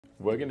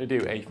We're going to do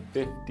a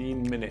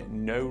 15-minute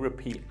no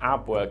repeat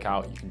ab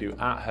workout you can do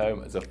at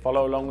home as a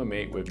follow along with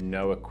me with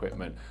no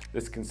equipment.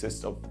 This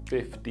consists of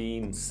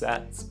 15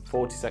 sets,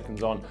 40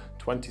 seconds on,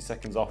 20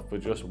 seconds off for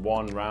just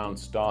one round,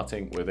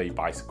 starting with a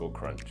bicycle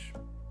crunch.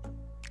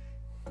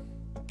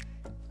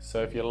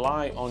 So if you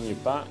lie on your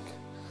back,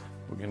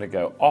 we're going to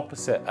go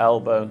opposite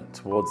elbow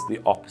towards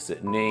the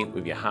opposite knee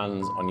with your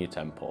hands on your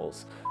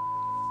temples.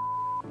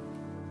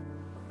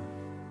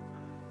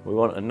 We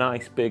want a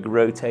nice big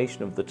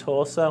rotation of the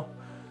torso.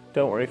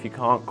 Don't worry if you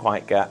can't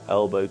quite get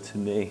elbow to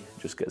knee,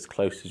 just get as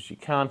close as you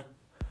can.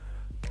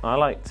 I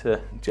like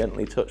to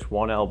gently touch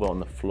one elbow on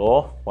the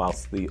floor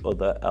whilst the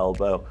other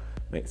elbow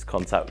makes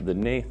contact with the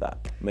knee. That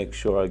makes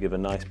sure I give a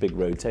nice big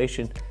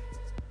rotation.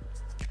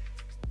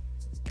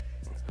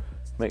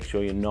 Make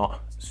sure you're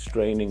not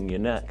straining your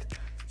neck,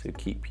 so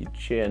keep your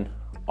chin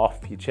off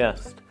your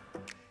chest.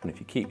 And if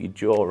you keep your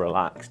jaw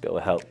relaxed, it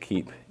will help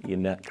keep your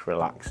neck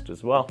relaxed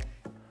as well.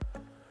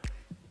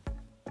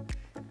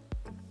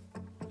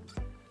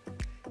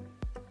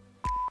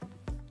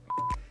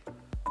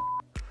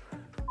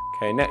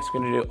 Okay, next we're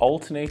going to do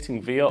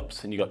alternating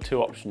V-ups, and you've got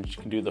two options. You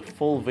can do the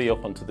full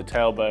V-up onto the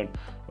tailbone,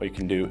 or you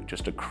can do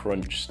just a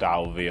crunch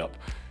style V-up.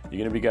 You're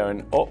going to be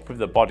going up with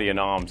the body and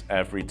arms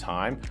every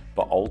time,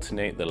 but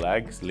alternate the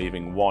legs,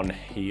 leaving one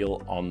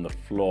heel on the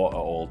floor at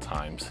all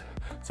times.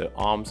 So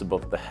arms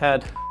above the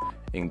head,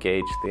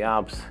 engage the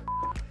abs.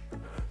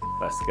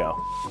 Let's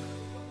go.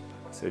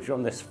 So if you're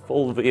on this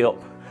full V-up,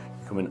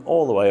 you're coming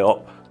all the way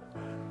up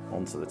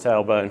onto the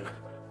tailbone.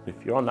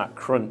 If you're on that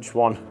crunch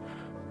one,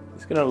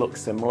 it's going to look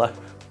similar,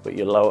 but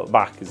your lower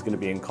back is going to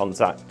be in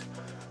contact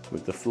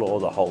with the floor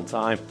the whole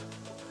time.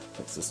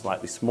 It's a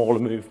slightly smaller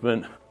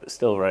movement, but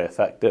still very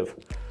effective.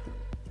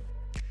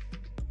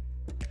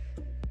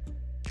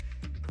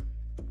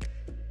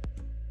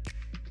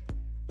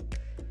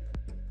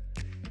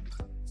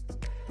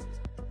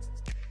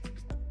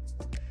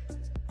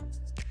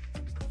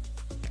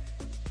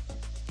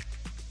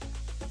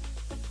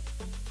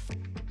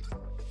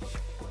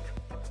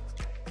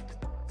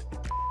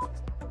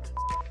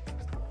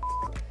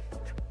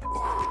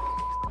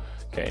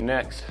 Okay,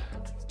 next,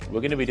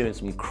 we're going to be doing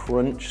some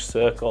crunch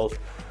circles.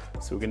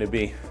 So we're going to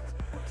be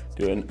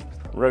doing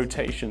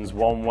rotations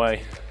one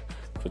way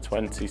for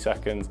 20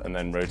 seconds and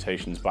then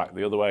rotations back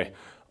the other way.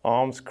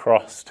 Arms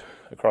crossed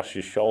across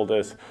your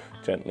shoulders,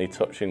 gently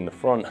touching the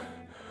front.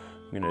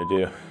 I'm going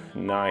to do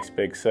nice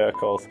big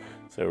circles.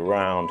 So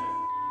round,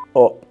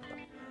 up.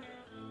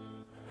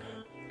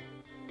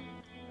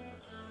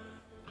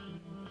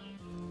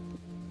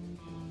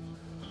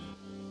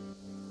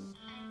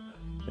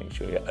 Make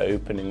sure you're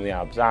opening the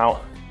abs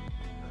out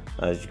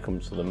as you come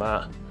to the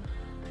mat.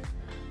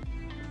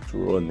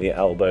 Drawing the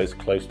elbows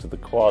close to the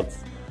quads.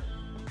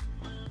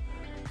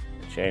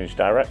 Change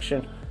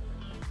direction.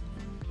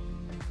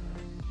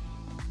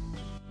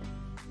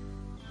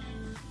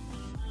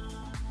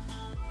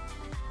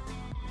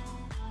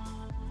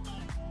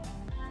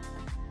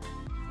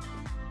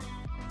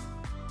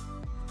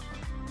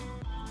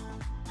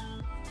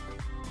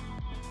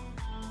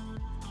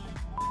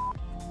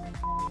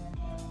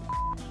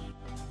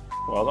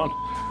 Well done.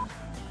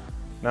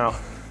 Now,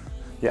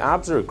 your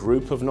abs are a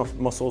group of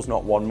muscles,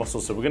 not one muscle,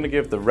 so we're going to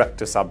give the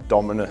rectus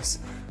abdominis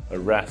a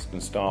rest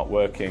and start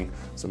working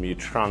some of your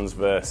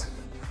transverse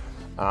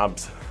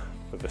abs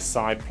with a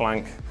side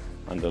plank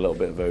and a little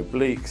bit of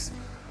obliques.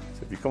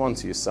 So if you come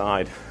onto your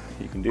side,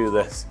 you can do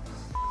this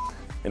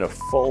in a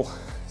full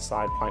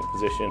side plank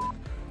position,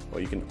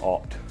 or you can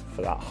opt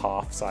for that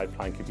half side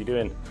plank. If you're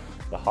doing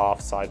the half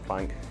side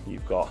plank,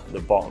 you've got the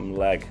bottom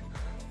leg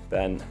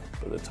bent,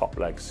 but the top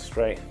leg's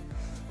straight.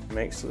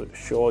 Make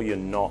sure you're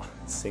not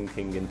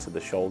sinking into the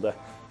shoulder.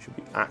 You should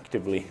be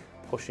actively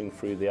pushing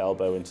through the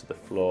elbow into the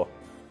floor.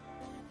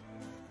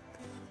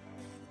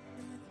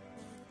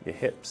 Your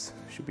hips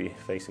should be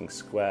facing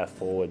square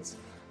forwards.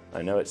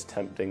 I know it's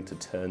tempting to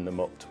turn them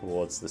up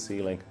towards the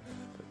ceiling,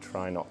 but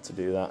try not to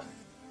do that.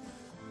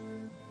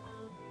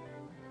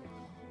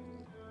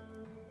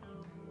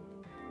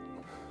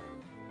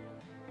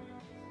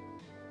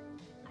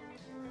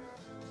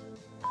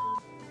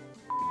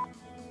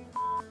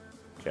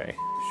 Okay,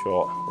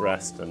 short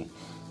rest and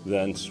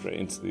then straight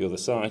into the other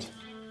side.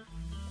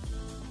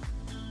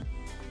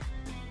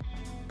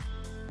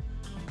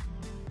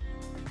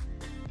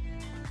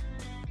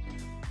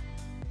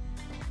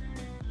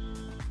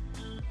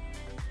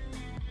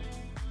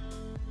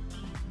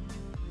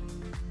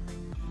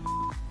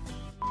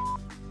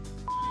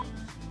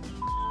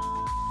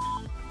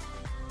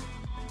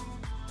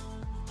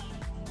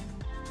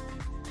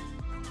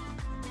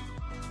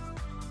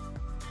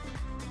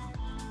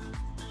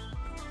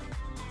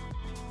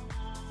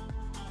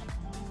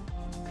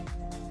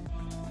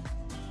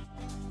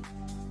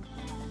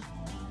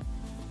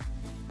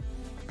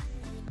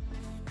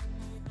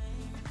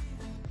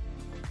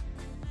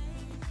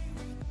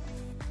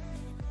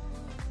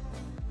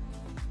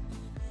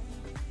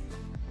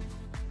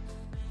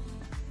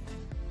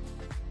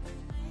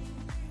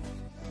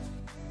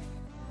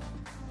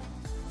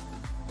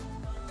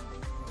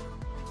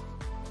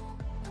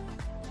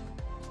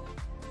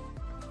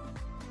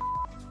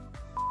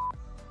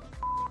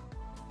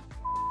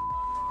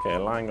 Okay,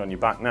 lying on your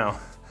back now,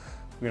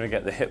 we're going to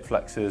get the hip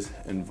flexors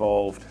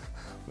involved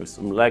with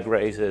some leg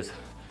raises.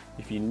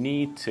 If you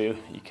need to,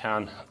 you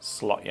can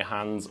slot your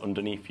hands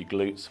underneath your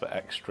glutes for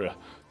extra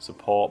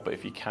support, but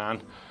if you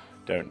can,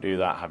 don't do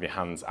that. Have your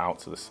hands out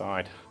to the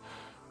side.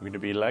 We're going to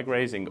be leg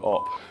raising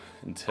up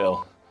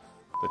until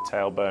the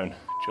tailbone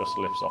just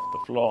lifts off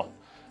the floor,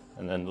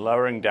 and then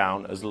lowering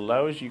down as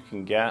low as you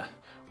can get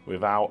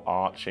without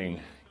arching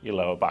your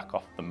lower back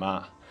off the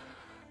mat.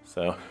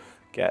 So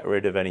get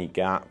rid of any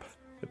gap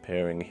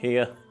appearing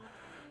here.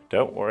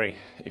 Don't worry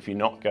if you're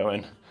not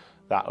going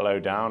that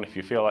low down. If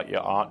you feel like you're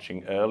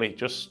arching early,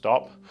 just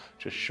stop,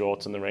 just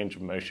shorten the range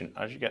of motion.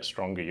 As you get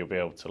stronger, you'll be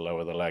able to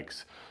lower the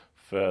legs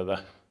further.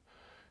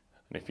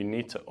 And if you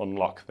need to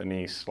unlock the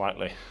knees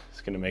slightly, it's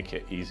going to make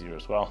it easier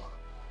as well.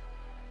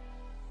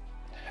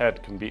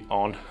 Head can be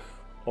on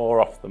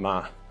or off the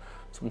mat.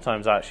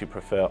 Sometimes I actually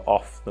prefer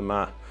off the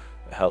mat.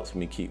 It helps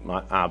me keep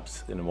my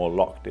abs in a more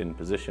locked in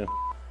position.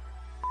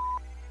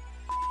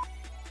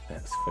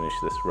 Let's finish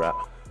this rep.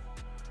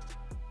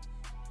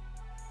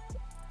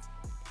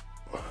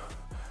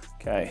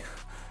 Okay,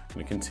 I'm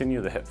going to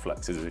continue the hip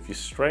flexors. If you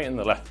straighten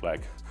the left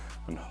leg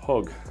and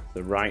hug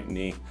the right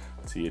knee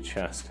to your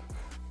chest,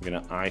 I'm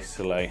going to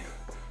isolate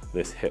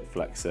this hip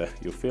flexor.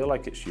 You'll feel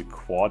like it's your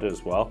quad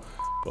as well,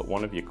 but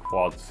one of your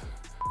quads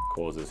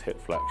causes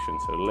hip flexion.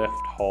 So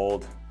lift,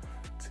 hold,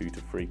 2 to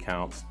 3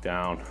 counts,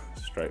 down,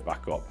 straight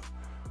back up,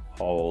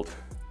 hold.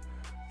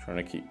 Trying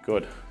to keep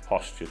good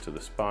posture to the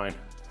spine.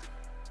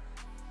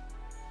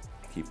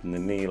 Keeping the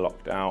knee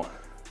locked out.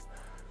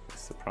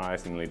 It's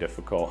surprisingly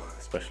difficult,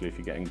 especially if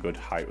you're getting good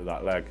height with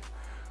that leg.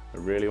 I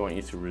really want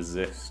you to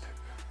resist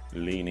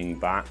leaning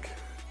back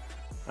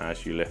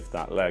as you lift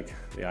that leg.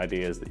 The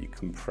idea is that you're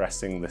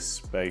compressing the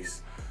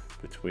space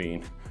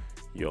between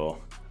your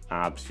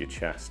abs, your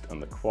chest, and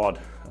the quad.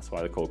 That's why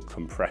they're called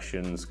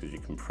compressions, because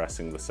you're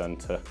compressing the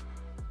center.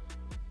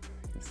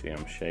 You can see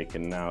I'm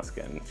shaking now, it's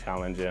getting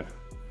challenging.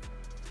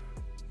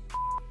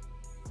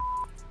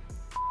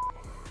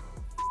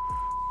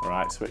 All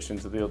right, switching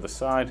to the other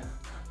side.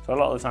 So a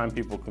lot of the time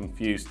people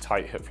confuse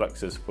tight hip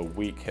flexors for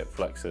weak hip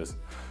flexors.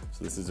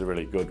 So this is a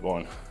really good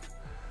one.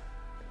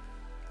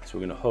 So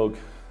we're gonna hug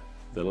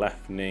the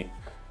left knee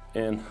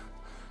in.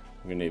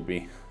 We're gonna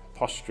be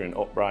posturing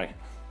upright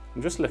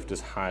and just lift as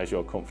high as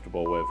you're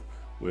comfortable with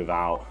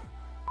without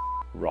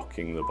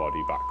rocking the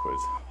body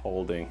backwards.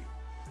 Holding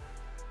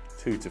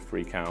 2 to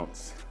 3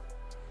 counts,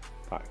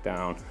 back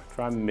down.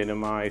 Try and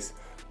minimize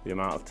the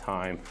amount of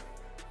time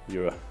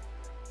you're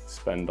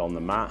spend on the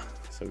mat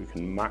so we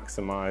can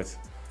maximize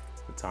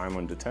the time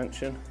under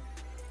tension.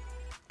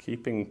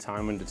 Keeping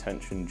time under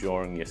tension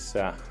during your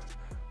set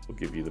will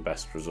give you the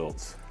best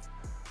results.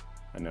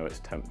 I know it's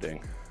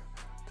tempting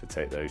to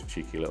take those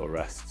cheeky little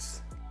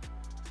rests.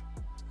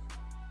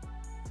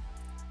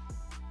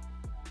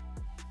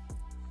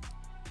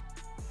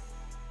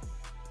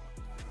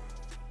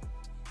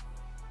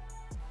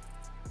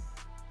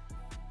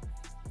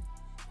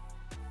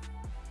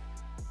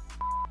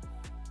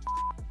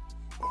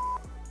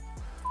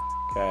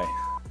 Okay,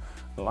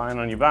 lying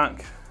on your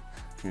back,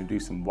 you're gonna do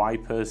some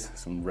wipers,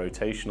 some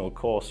rotational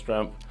core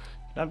strength.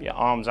 You can have your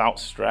arms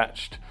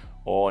outstretched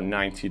or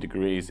 90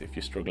 degrees if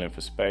you're struggling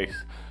for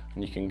space.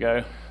 And you can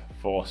go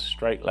for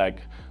straight leg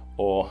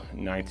or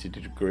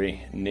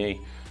 90-degree knee,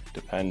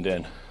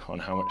 depending on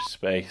how much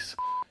space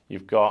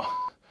you've got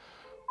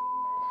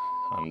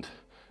and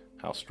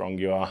how strong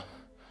you are.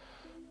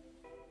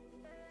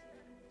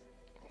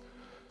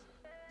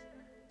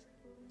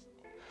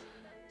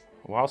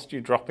 Whilst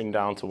you're dropping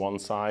down to one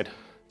side,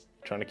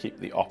 trying to keep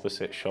the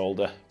opposite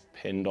shoulder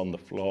pinned on the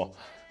floor,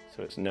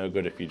 so it's no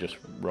good if you're just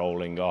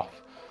rolling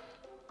off.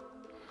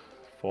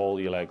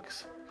 Fall your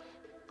legs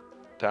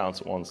down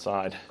to one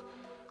side,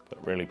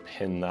 but really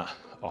pin that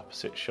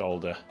opposite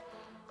shoulder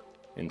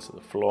into the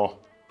floor.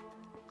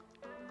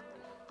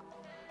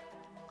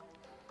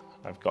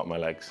 I've got my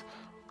legs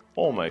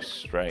almost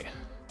straight.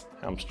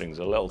 Hamstrings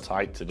a little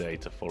tight today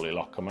to fully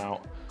lock them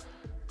out.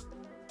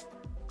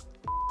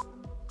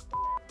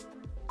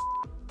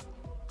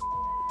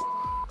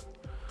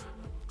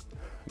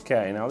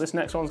 Okay, now this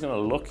next one's gonna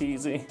look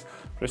easy,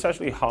 but it's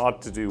actually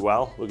hard to do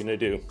well. We're gonna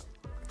do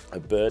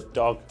a bird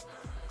dog.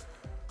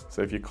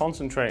 So if you're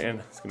concentrating,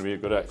 it's gonna be a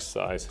good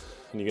exercise.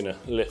 And you're gonna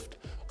lift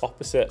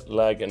opposite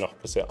leg and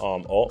opposite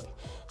arm up.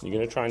 And you're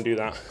gonna try and do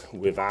that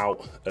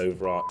without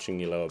overarching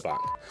your lower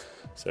back.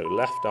 So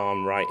left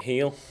arm, right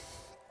heel.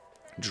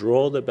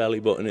 Draw the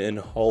belly button in,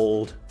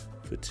 hold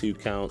for 2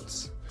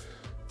 counts.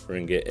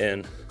 Bring it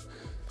in.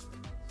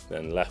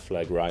 Then left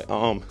leg, right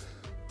arm.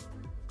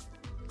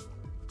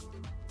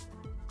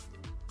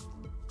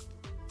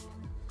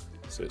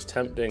 So it's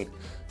tempting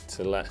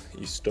to let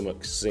your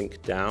stomach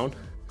sink down.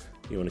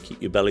 You want to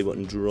keep your belly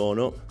button drawn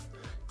up,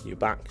 your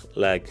back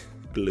leg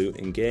glute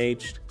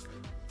engaged,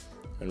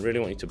 and really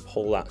want you to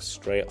pull that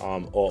straight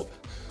arm up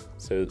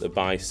so that the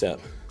bicep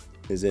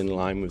is in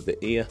line with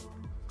the ear.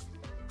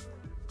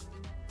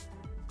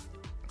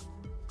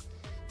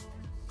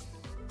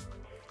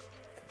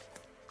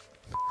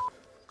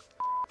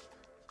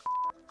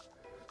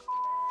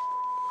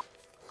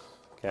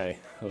 Okay,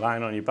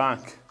 lying on your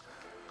back.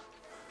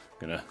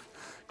 Gonna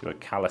do a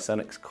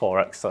calisthenics core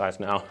exercise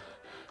now.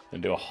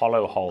 Gonna do a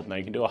hollow hold. Now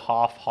you can do a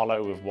half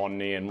hollow with one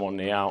knee in, one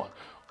knee out,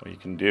 or you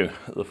can do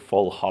the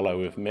full hollow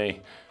with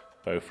me,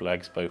 both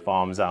legs, both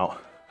arms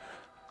out.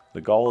 The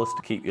goal is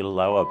to keep your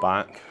lower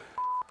back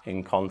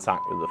in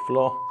contact with the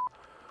floor.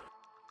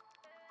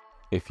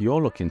 If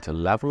you're looking to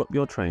level up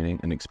your training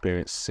and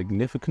experience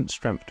significant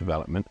strength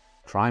development,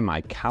 try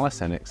my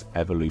Calisthenics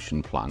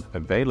Evolution Plan,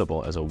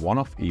 available as a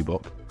one-off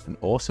ebook and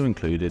also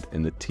included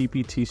in the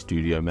TPT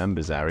Studio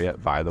members area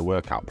via the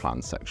workout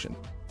plan section.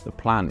 The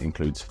plan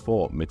includes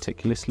 4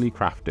 meticulously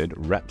crafted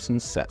reps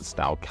and set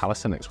style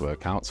calisthenics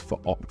workouts for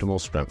optimal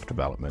strength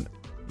development.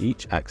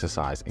 Each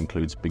exercise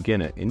includes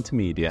beginner,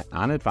 intermediate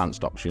and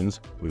advanced options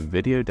with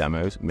video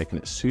demos, making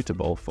it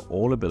suitable for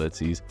all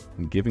abilities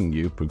and giving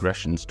you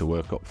progressions to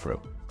work up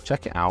through.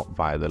 Check it out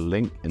via the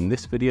link in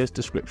this video's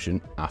description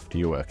after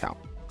your workout.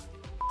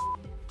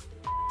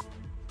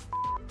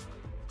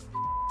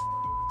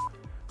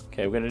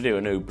 Okay, we're going to do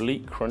an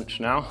oblique crunch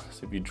now.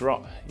 So if you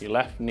drop your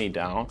left knee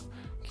down,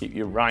 keep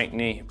your right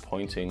knee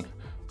pointing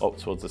up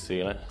towards the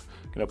ceiling.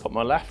 I'm going to put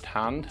my left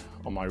hand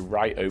on my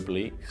right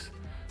obliques,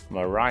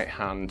 my right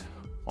hand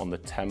on the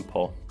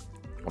temple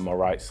on my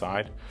right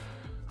side.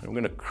 And I'm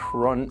going to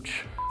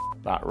crunch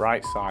that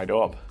right side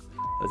up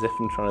as if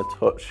I'm trying to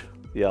touch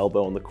the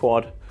elbow on the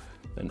quad,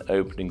 then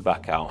opening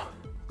back out.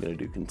 I'm going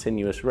to do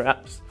continuous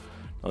reps.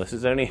 Now this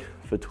is only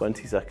for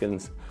 20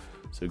 seconds,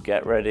 so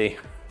get ready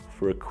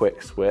for a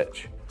quick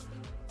switch.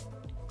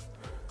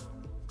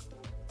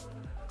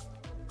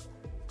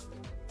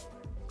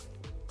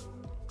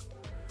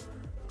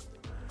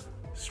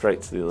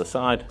 Straight to the other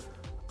side.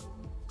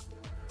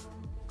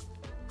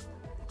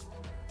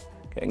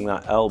 Getting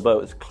that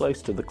elbow as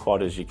close to the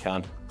quad as you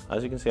can.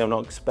 As you can see, I'm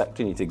not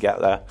expecting you to get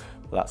there,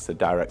 but that's the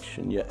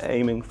direction you're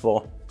aiming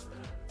for.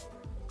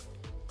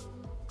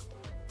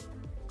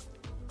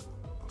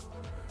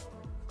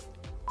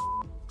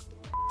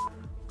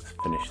 Let's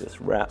finish this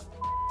rep.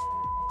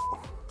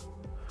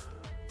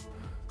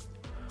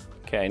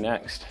 Okay,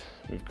 next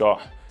we've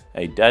got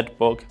a dead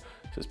bug.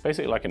 So it's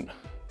basically like an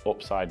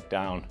upside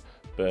down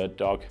bird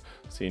dog.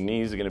 So your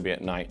knees are going to be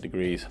at 90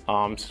 degrees,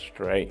 arms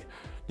straight.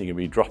 You're going to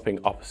be dropping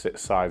opposite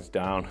sides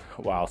down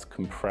whilst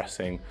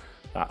compressing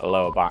that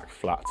lower back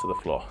flat to the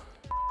floor.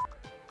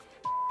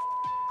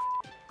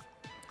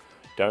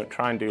 Don't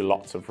try and do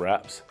lots of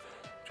reps.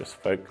 Just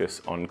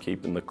focus on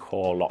keeping the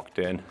core locked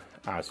in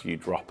as you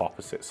drop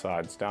opposite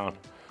sides down.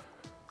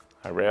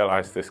 I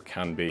realize this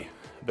can be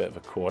a bit of a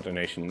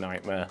coordination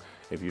nightmare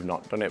if you've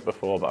not done it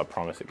before, but I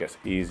promise it gets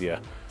easier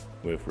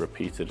with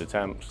repeated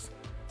attempts.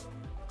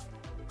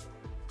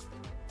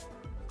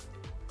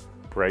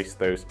 Brace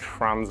those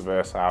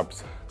transverse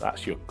abs.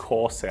 That's your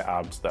corset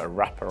abs that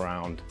wrap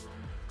around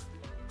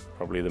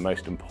probably the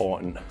most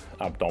important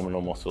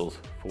abdominal muscles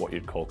for what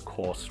you'd call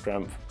core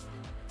strength.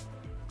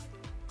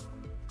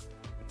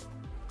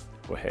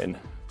 We're hitting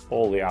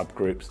all the ab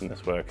groups in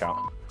this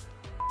workout.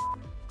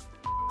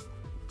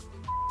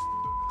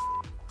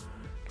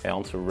 Okay,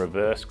 on to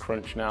reverse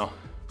crunch now.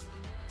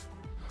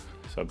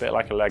 So a bit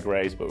like a leg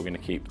raise, but we're going to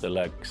keep the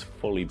legs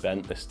fully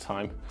bent this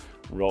time,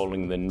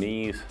 rolling the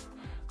knees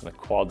and the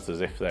quads as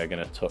if they're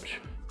going to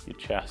touch your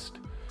chest.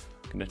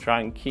 I'm going to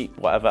try and keep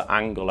whatever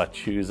angle I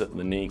choose at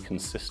the knee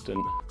consistent.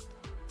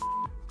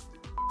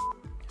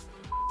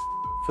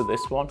 For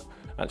this one,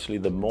 actually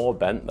the more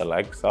bent the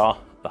legs are,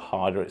 the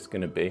harder it's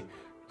going to be.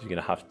 You're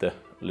going to have to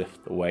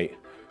lift the weight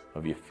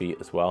of your feet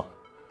as well.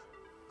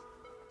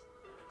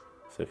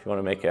 So if you want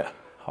to make it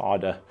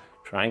harder,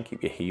 try and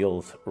keep your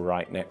heels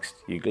right next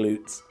to your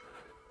glutes.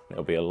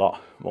 It'll be a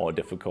lot more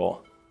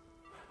difficult.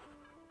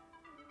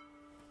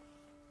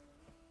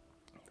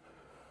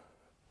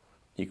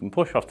 You can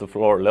push off the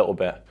floor a little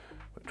bit,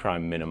 but try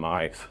and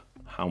minimize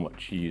how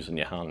much you use on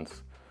your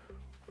hands.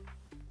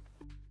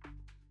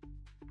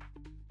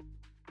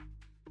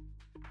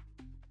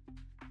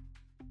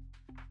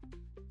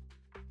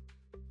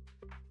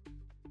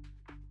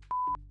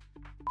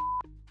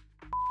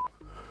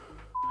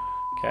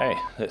 Okay,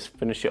 let's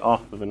finish it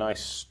off with a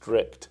nice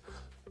strict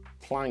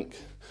plank.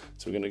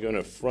 So we're going to go in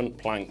a front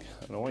plank,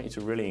 and I want you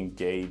to really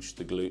engage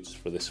the glutes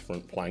for this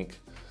front plank.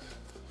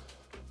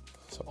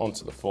 So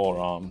onto the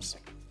forearms.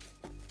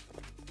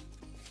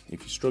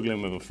 If you're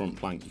struggling with a front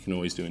plank, you can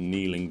always do a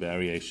kneeling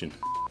variation.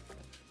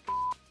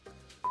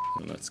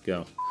 And let's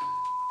go.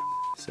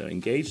 So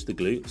engage the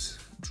glutes,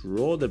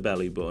 draw the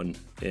belly button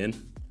in,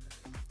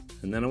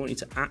 and then I want you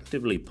to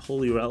actively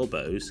pull your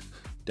elbows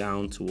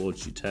down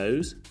towards your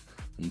toes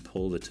and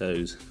pull the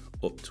toes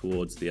up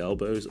towards the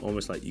elbows,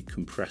 almost like you're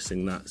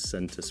compressing that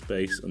center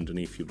space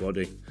underneath your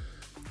body.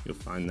 You'll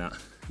find that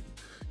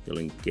you'll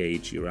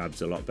engage your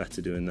abs a lot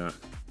better doing that.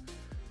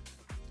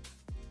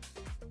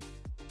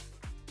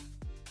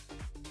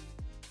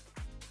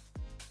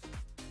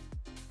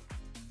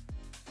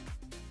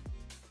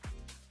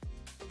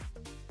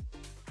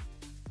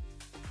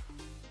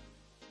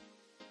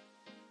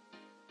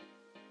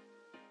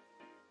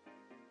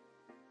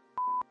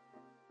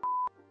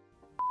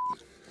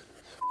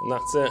 And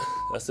that's it.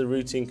 That's the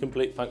routine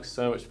complete. Thanks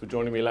so much for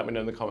joining me. Let me know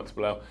in the comments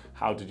below,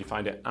 how did you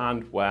find it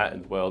and where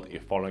in the world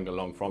you're following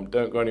along from.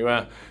 Don't go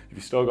anywhere. If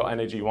you've still got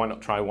energy, why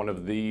not try one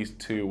of these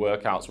 2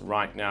 workouts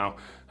right now,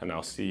 and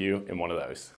I'll see you in one of those.